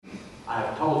I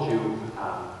have told you,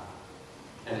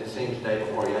 and it seems day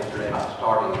before yesterday, about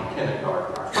starting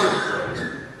kindergarten, our first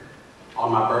grade,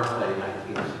 on my birthday,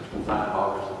 1965,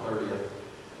 August the 30th,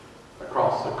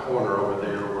 across the corner over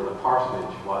there where the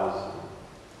parsonage was.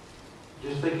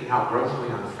 Just thinking how grossly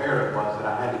unfair it was that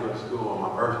I had to go to school on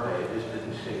my birthday, it just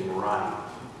didn't seem right.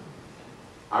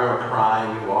 I remember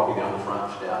crying and walking down the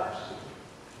front steps,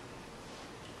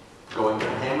 going to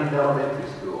Hammond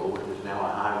Elementary School, which is now a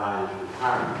high-rise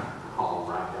retirement home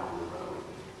right down the road.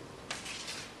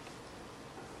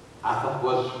 I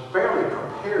was fairly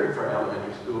prepared for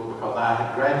elementary school because I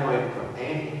had graduated from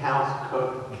Annie House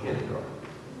Cook Kindergarten,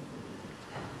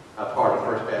 a part of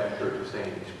First Baptist Church of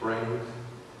Sandy Springs.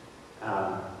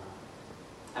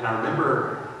 And I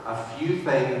remember a few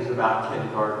things about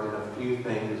kindergarten and a few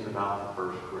things about the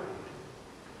first grade.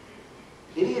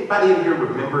 Anybody in here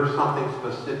remember something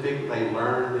specific they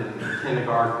learned in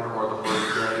kindergarten or the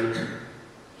first grade?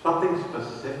 Something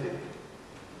specific?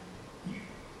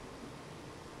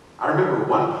 I remember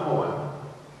one poem.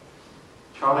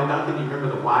 Charlie Duncan, you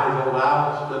remember the wise old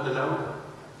owl stood to know?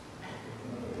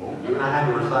 You and I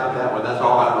had to recite that one. That's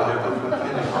all I remember from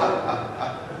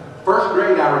kindergarten. First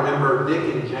grade, I remember Dick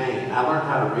and Jane. I learned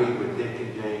how to read with Dick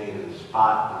and Jane and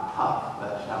Spot and Puff.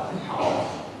 That's how they called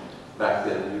us back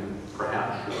then. You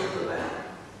perhaps remember that.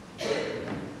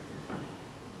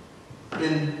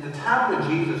 In the time when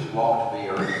Jesus walked the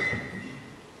earth,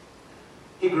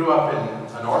 he grew up in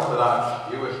an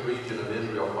Orthodox Jewish region of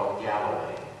Israel called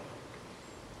Galilee.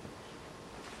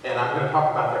 And I'm going to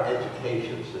talk about their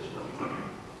education system.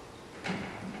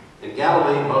 In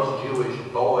Galilee, most Jewish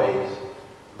boys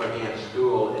began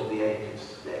school at the age of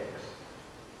 6.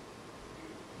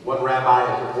 One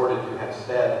rabbi is reported to have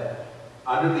said,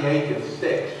 under the age of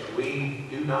 6, we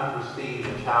do not receive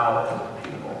a child as a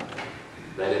pupil.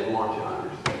 They didn't want you under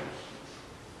 6.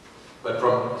 But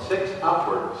from 6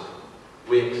 upwards,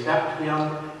 we accept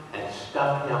him and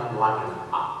stuff him like an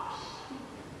ox.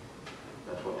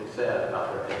 That's what they said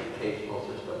about their educational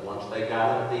system. Once they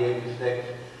got him at the age of 6,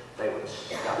 they would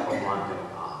stuff him like an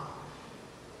ox.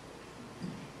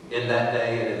 In that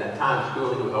day and in that time,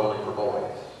 schooling was only for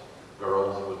boys.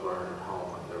 Girls would learn at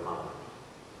home with their mothers.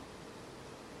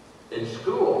 In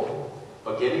school,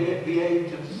 beginning at the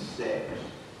age of 6,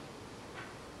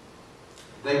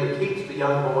 they would teach the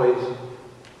young boys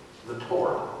the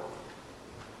Torah,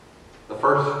 the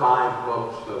first 5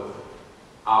 books of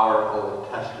our Old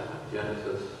Testament: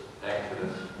 Genesis,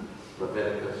 Exodus,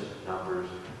 Leviticus, Numbers,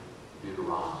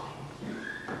 Deuteronomy.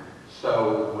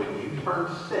 So when you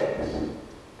turned 6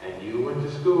 and you went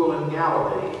to school in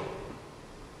Galilee,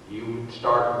 you would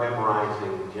start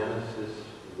memorizing Genesis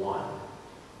 1.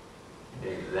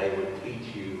 And they would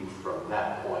teach you from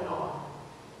that point on.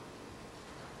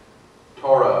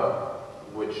 Torah,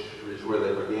 which is where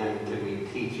they began, can mean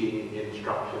teaching,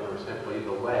 instruction, or simply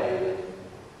the way.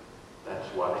 That's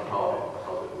why they called it,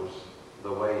 because it was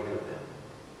the way to them.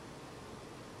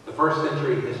 The first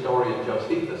century historian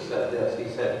Josephus said this. He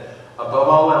said, above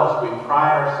all else, we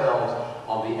pride ourselves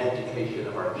on the education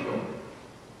of our children.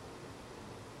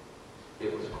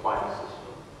 It was quite a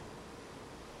system.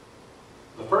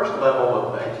 The first level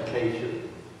of education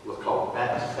was called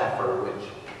Bet Sefer, which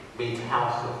means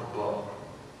house of book.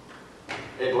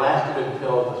 It lasted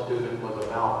until the student was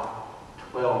about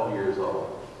 12 years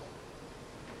old.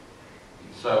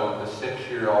 So the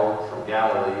 6-year-old from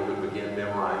Galilee would begin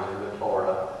memorizing the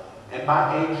Torah, and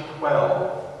by age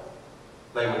 12,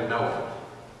 they would know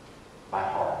it by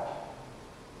heart.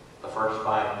 The first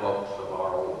 5 books of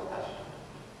our Old Testament.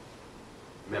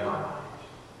 Memorized.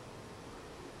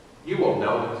 You will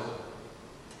notice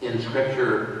in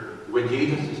Scripture, when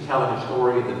Jesus is telling a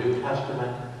story in the New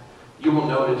Testament, you will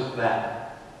notice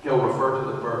that he'll refer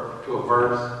to a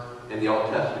verse in the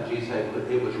Old Testament. Jesus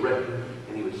said it was written,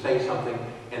 and he would say something,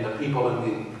 and the people in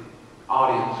the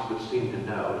audience would seem to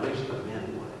know, at least the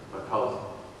men would, because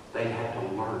they had to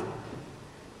learn it.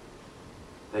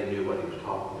 They knew what he was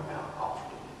talking about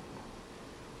often.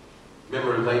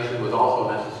 Memorization was also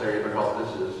necessary because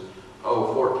this is,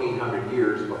 1,400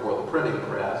 years before the printing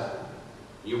press.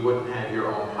 You wouldn't have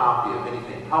your own copy of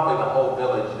anything. Probably the whole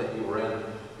village that you were in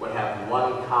would have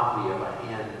one copy of a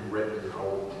handwritten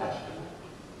Old Testament.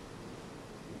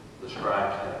 The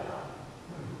scribes had done.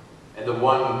 And the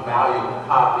one valuable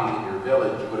copy in your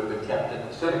village would have been kept in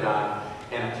the synagogue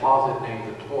in a closet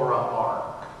named the Torah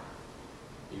Ark.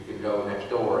 You can go next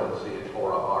door and see a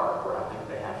Torah Ark, where I think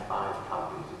they have 5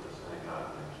 copies at the synagogue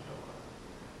next door.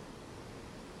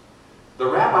 The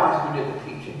rabbis who did the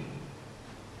teaching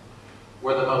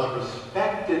were the most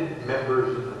respected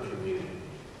members of the community.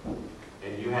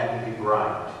 And you had to be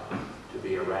bright to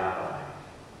be a rabbi.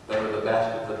 They were the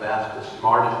best of the best, the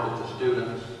smartest of the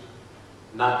students.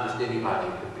 Not just anybody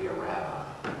could be a rabbi.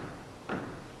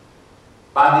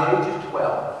 By the age of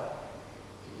 12,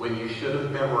 when you should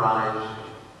have memorized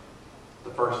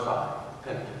the first 5,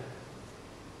 Pentateuch,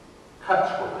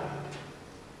 cuts were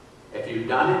made. If you'd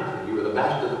done it and you were the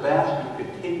best of the best, you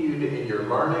continued in your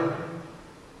learning.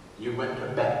 You went to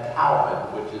Bet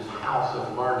Talmud, which is house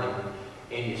of learning,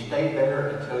 and you stayed there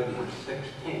until you were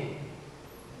 16.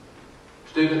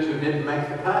 Students who didn't make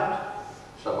the cut,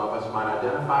 some of us might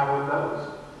identify with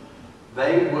those,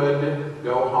 they would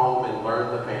go home and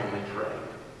learn the family trade.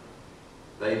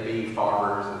 They'd be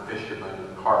farmers and fishermen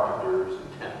and carpenters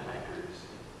and tent makers.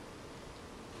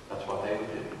 That's what they would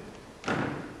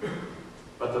do.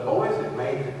 But the boys that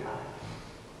made the cut,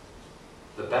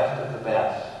 the best of the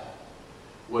best,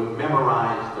 would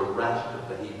memorize the rest of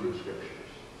the Hebrew Scriptures.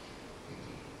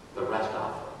 The rest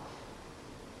of them.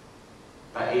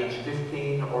 By age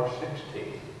 15 or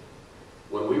 16,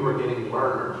 when we were getting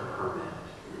learner's permit,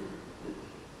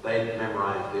 they'd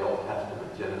memorized the Old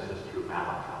Testament, Genesis through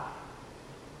Malachi.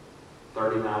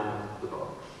 39 of the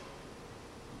books.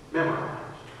 Memorized.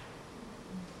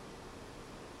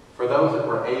 For those that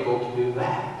were able to do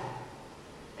that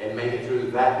and make it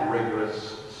through that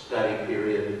rigorous study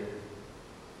period,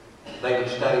 they would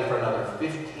study for another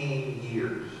 15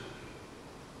 years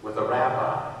with a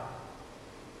rabbi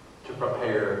to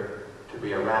prepare to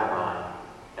be a rabbi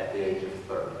at the age of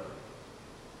 30.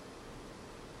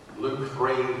 Luke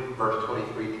 3, verse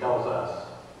 23 tells us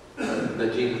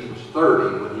that Jesus was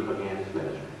 30 when he began his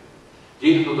ministry.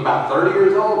 Jesus was about 30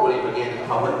 years old when he began his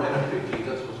public ministry.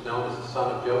 Jesus was known as the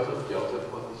son of Joseph.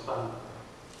 Joseph was the son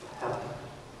of Helen.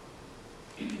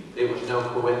 It was no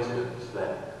coincidence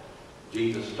that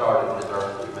Jesus started his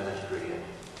earthly ministry at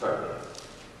 30.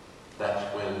 That's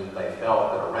when they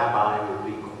felt that a rabbi would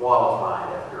be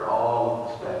qualified after all of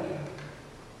the study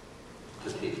to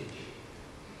teach.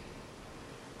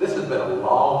 This has been a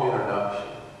long introduction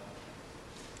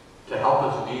to help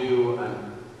us view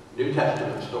a New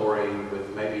Testament story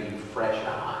with maybe fresh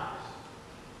eyes.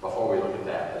 Before we look at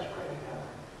that, let's pray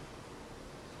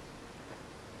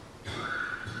together.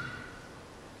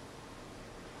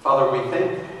 Father, we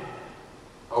think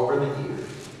over the years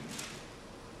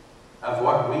of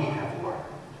what we have learned.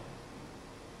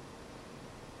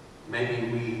 Maybe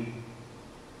we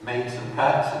made some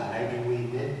cuts and maybe we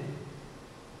didn't.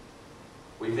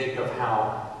 We think of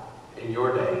how in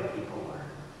your day people learn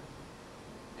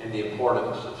and the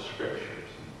importance of Scriptures.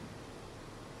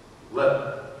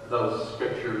 Let those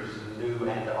Scriptures, new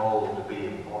and old, be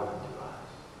important to us.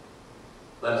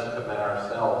 Let us commit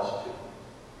ourselves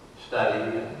to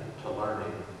study and to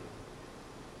learning.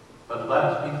 But let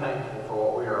us be thankful for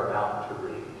what we are about to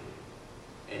read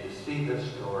and to see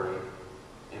this story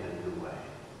in a new way.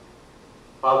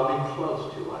 Father, be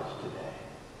close to us today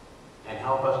and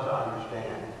help us to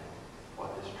understand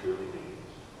what this truly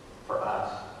means for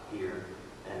us here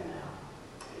and now.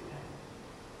 Amen.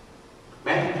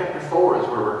 Matthew chapter 4 is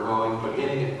where we're going,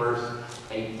 beginning at verse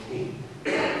 18.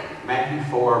 Matthew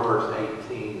 4, verse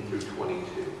 18 through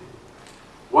 22.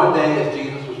 One day as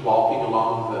Jesus was walking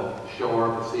along the shore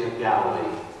of the Sea of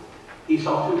Galilee, he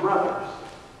saw 2 brothers,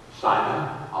 Simon,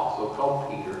 also called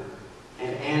Peter,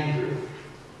 and Andrew,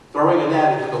 throwing a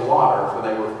net into the water, for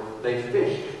they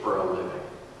fished for a living.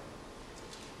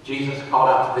 Jesus called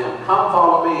out to them, "Come,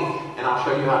 follow me, and I'll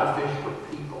show you how to fish for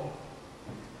people."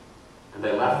 And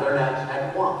they left their nets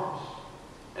at once,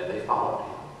 and they followed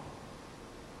him.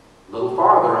 A little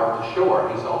farther up the shore,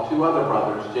 he saw 2 other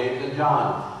brothers, James and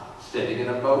John, sitting in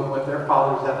a boat with their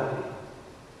father Zebedee,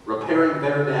 repairing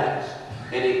their nets,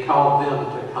 and he called them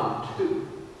to come too.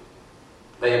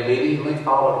 They immediately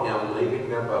followed him, leaving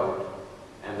their boat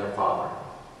and their father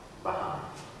behind.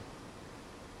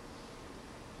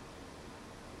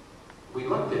 We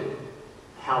looked at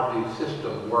how the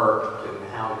system worked and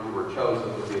how you were chosen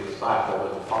to be a disciple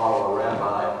and to follow a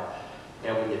rabbi.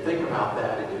 And when you think about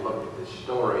that and you look at this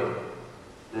story,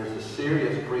 there's a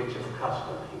serious breach of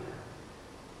custom here.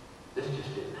 This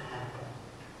just didn't happen.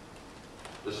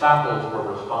 Disciples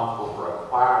were responsible for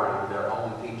acquiring their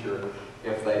own teacher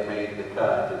if they made the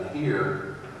cut. And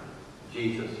here,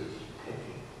 Jesus is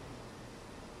picking.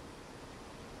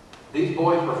 These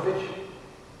boys were fishing.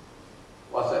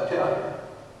 What's that tell you?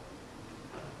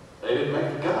 They didn't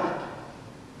make the cut.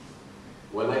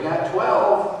 When they got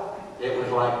 12, it was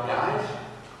like, guys,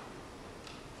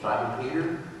 Simon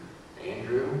Peter,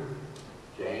 Andrew,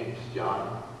 James,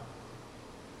 John,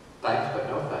 thanks but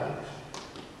no thanks.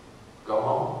 Go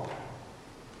home.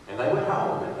 And they went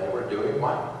home and they were doing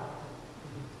what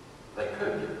they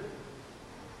could do.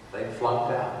 They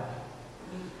flunked out.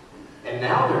 And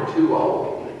now they're they're too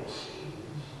old, it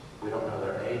seems. We don't know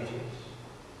their ages.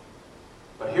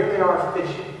 But here they are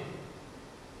fishing.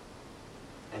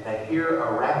 And they hear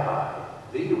a rabbi,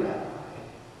 the rabbi,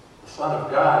 the Son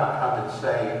of God, come and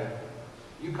say,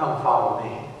 you come follow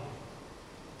me.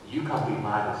 You come be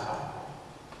my disciple.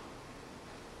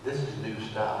 This is new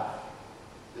stuff.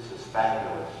 This is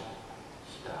fabulous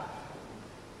stuff.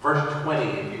 Verse 20,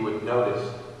 if you would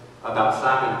notice, about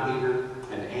Simon Peter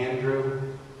and Andrew,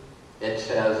 it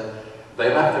says,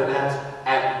 they left their nets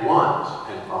at once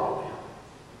and followed him.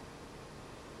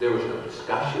 There was no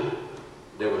discussion.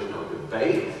 There was no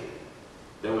debate.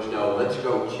 There was no, let's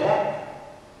go check.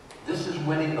 This is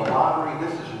winning the lottery.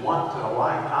 This is once in a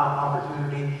lifetime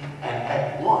opportunity. And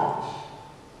at once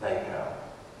they go.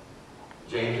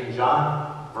 James and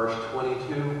John, verse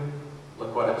 22,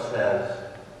 look what it says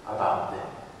about them.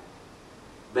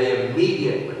 They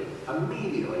immediately,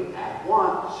 at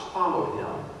once followed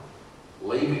him,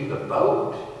 leaving the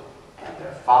boat and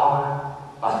their father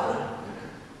behind.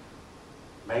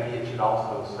 Maybe it should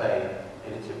also say,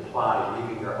 and it's implied,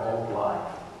 leaving their old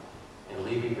life and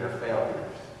leaving their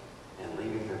failures and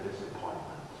leaving their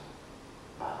disappointments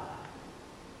behind.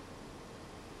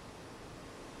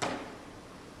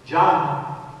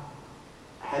 John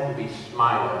had to be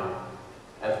smiling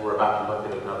as we're about to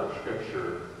look at another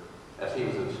scripture, as he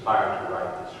was inspired to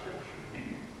write this scripture.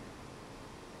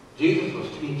 Jesus was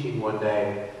teaching one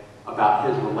day about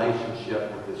his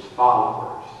relationship with his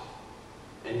followers.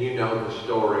 And you know the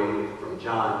story from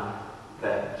John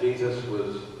that Jesus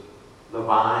was the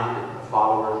vine and the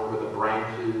followers were the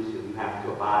branches, and you have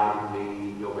to abide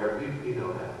in me. You'll bear. You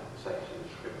know that section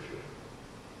of scripture.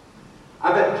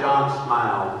 I bet John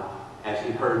smiled as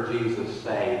he heard Jesus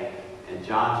say in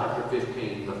John chapter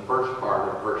 15, the first part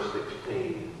of verse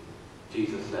 16,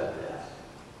 Jesus said this.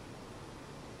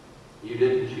 You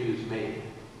didn't choose me.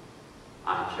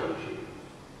 I chose you.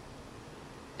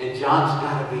 And John's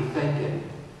got to be thinking,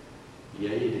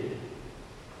 yeah, you did.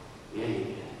 Yeah, you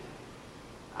did.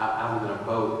 I was in a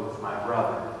boat with my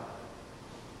brother.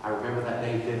 I remember that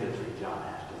day vividly, John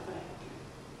has to think.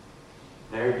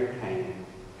 There you came,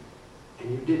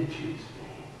 and you did choose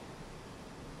me.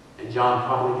 And John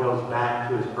probably goes back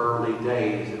to his early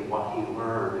days and what he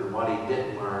learned and what he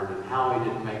didn't learn and how he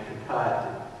didn't make the cut.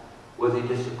 And was he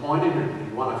disappointed or did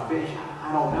he want to fish?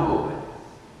 I don't know, but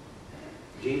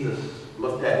Jesus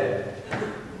looked at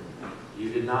him. You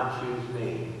did not choose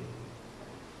me.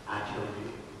 I chose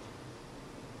you.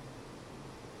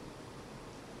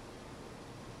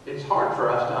 It's hard for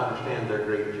us to understand their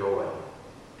great joy.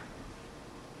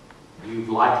 You've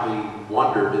likely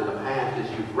wondered in the past as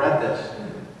you've read this,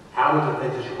 how is it they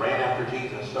just ran after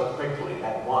Jesus so quickly,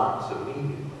 at once,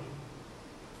 immediately?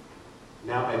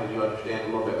 Now maybe you understand a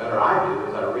little bit better I do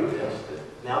as I read this, that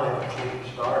now they have a clean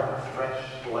start, a fresh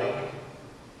slate.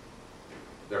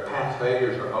 Their past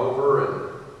failures are over, and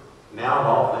now of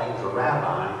all things, a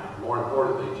rabbi, more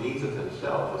importantly, Jesus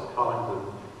himself, was calling them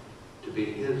to be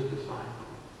his disciple.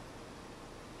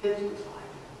 His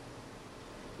disciple.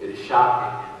 It is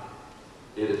shocking.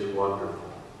 It is wonderful.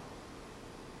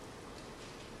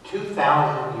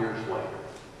 2,000 years later.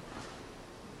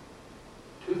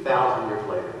 2,000 years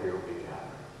later, here we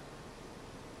gather.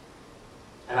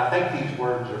 And I think these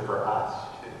words are for us,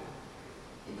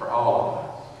 too. For all of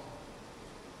us.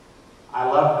 I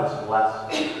love this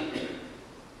lesson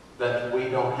that we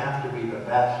don't have to be the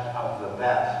best of the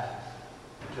best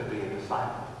to be a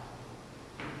disciple.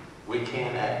 We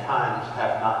can at times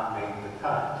have not made the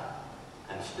cut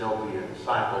and still be a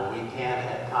disciple. We can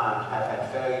at times have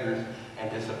had failures and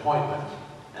disappointments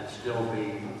and still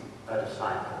be a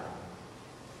disciple.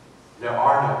 There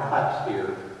are no cuts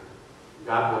here.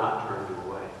 God will not turn you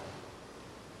away.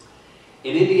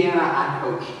 In Indiana, I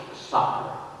coached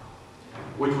soccer,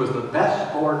 which was the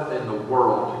best sport in the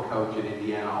world to coach in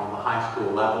Indiana on the high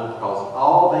school level, because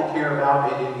all they care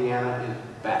about in Indiana is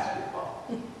basketball.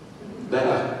 That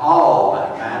is all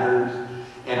that matters.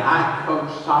 And I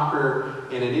coach soccer,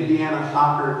 and in Indiana,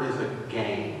 soccer is a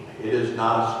game. It is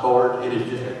not a sport. It is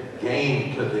just a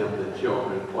game to them that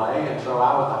children play. And so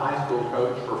I was the high school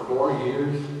coach for 4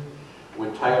 years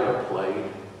when Taylor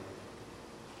played,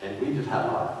 and we just had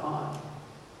a lot of fun.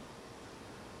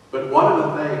 But one of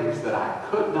the things that I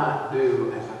could not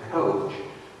do as a coach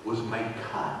was make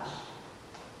cuts.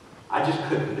 I just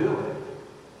couldn't do it.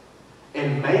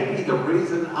 And maybe the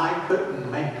reason I couldn't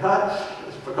make cuts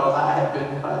is because I had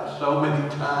been cut so many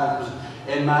times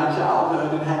in my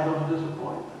childhood and had those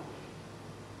disappointments.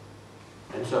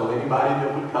 And so anybody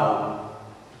that would come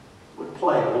would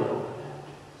play a little bit.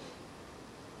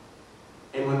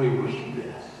 And when we read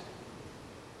this,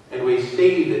 and we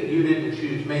see that you you didn't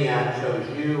choose me, I chose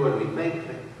you, and we think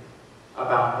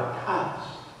about the cuts,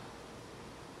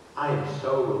 I am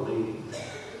so relieved.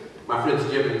 My friends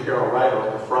Jim and Carol Wright are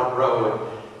in the front row, and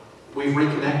we've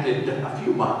reconnected a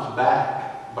few months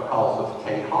back because of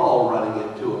Kate Hall running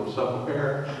into him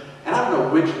somewhere. And I don't know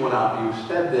which one of you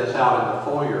said this out in the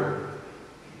foyer.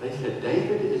 They said,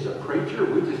 David is a preacher?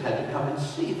 We just had to come and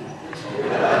see that.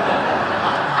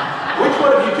 Which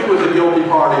one of you two was a guilty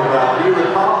party about? Do you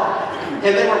recall?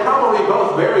 And they were probably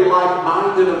both very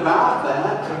like-minded about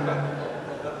that.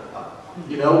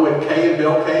 You know, when Kay and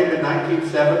Bill came in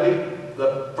 1970,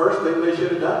 the first thing they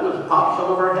should have done was pop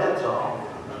some of our heads off.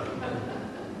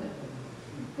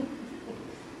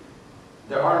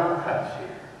 There are no cuts here.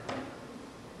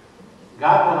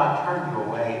 God will not turn you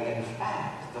away. In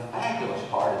fact, the fabulous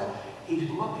part is He's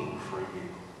looking for you.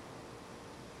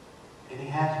 And He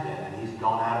has been, and He's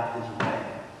gone out of His way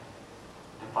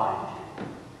to find you.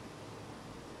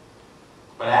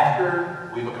 But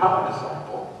after we become a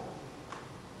disciple,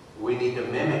 we need to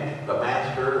mimic the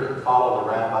master and follow the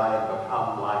rabbi and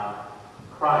become like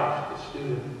Christ. The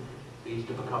student needs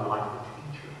to become like the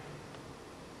teacher.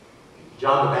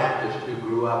 John the Baptist, who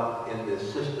grew up in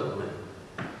this system, and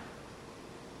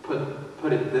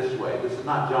put it this way. This is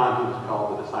not John who was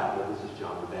called the disciple. This is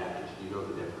John the Baptist. You know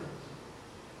the difference.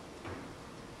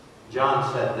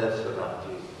 John said this about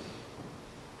Jesus.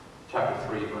 Chapter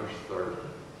 3, verse 30.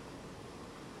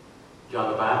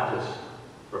 John the Baptist,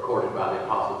 recorded by the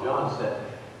Apostle John, said,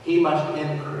 He must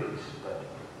increase, but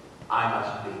I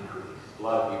must decrease. A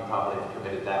lot of you probably have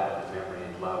committed that with memory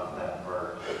and love that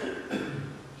verse.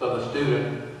 So the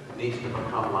student needs to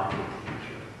become like the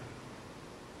teacher.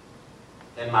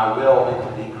 And my will needs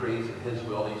to decrease, and his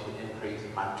will needs to increase,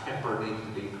 and my temper needs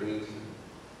to decrease, and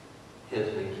his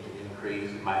needs to increase,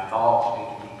 and my thoughts need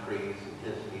to decrease,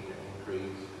 and his need to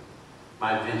increase.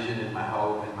 My vision and my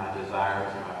hope and my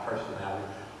desires and my personality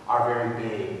are very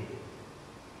big.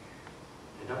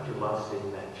 And don't you love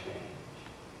seeing that change?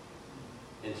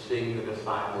 And seeing the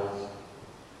disciples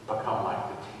become like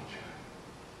the teacher.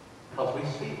 Because we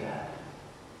see that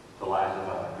in the lives of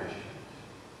other Christians.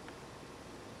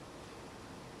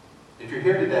 If you're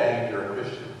here today and you're a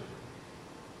Christian,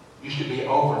 you should be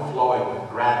overflowing with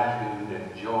gratitude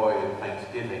and joy and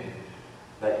thanksgiving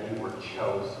that you were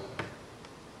chosen.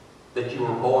 That you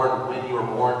were born when you were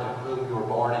born, to whom you were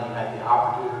born, and you had the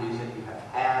opportunities that you have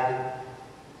had.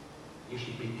 You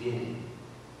should be giddy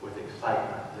with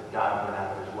excitement that God went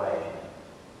out of His way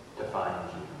to find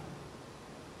you.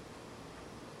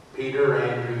 Peter,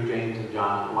 Andrew, James, and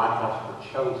John, like us,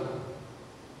 were chosen.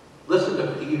 Listen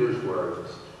to Peter's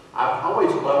words. I've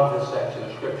always loved this section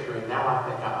of Scripture, and now I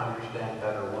think I understand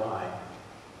better why.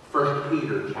 1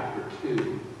 Peter chapter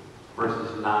 2,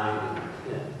 verses 9 and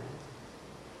 10.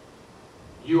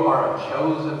 You are a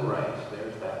chosen race.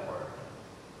 There's that word.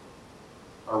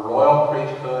 A royal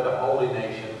priesthood, a holy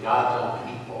nation, God's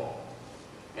own people,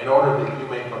 in order that you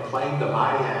may proclaim the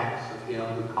mighty acts of Him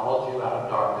who called you out of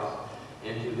darkness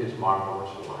into His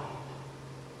marvelous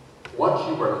light. Once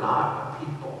you were not a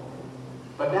people,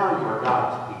 but now you are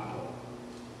God's people.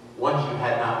 Once you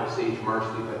had not received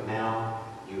mercy, but now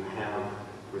you have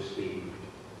received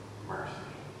mercy.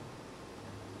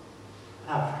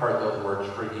 I've heard those words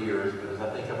for years, but as I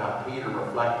think about Peter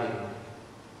reflecting,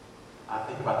 I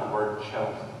think about the word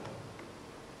chosen.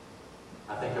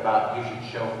 I think about you should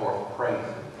show forth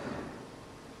praises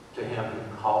to Him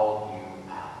who called you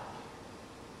out,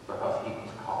 because He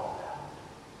was called out.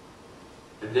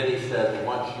 And then He says,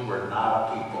 once you were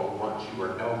not a people, once you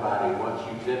were nobody, once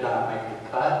you did not make the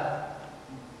cut,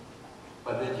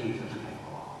 but then Jesus came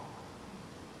along,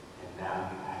 and now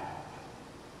you have.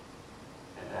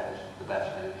 And that is the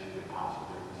best news you could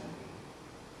possibly receive.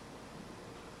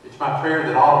 It's my prayer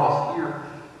that all of us here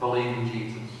believe in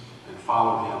Jesus and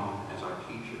follow Him as our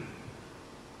teacher.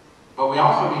 But we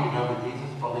also need to know that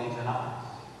Jesus believes in us,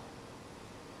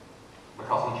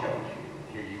 because He chose you, and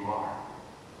here you are.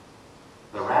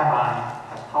 The rabbi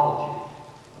has called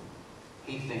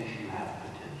you. He thinks you have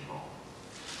potential,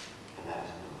 and that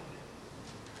is good.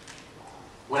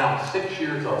 When I was 6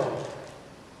 years old,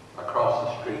 across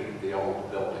the street of the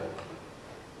old building,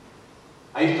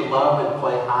 I used to love and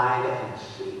play hide and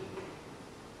seek.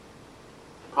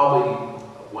 Probably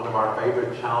one of our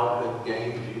favorite childhood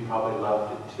games. You probably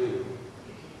loved it too.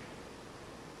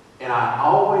 And I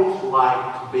always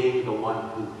liked being the one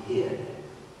who hid,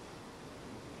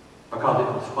 because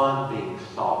it was fun being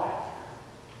sought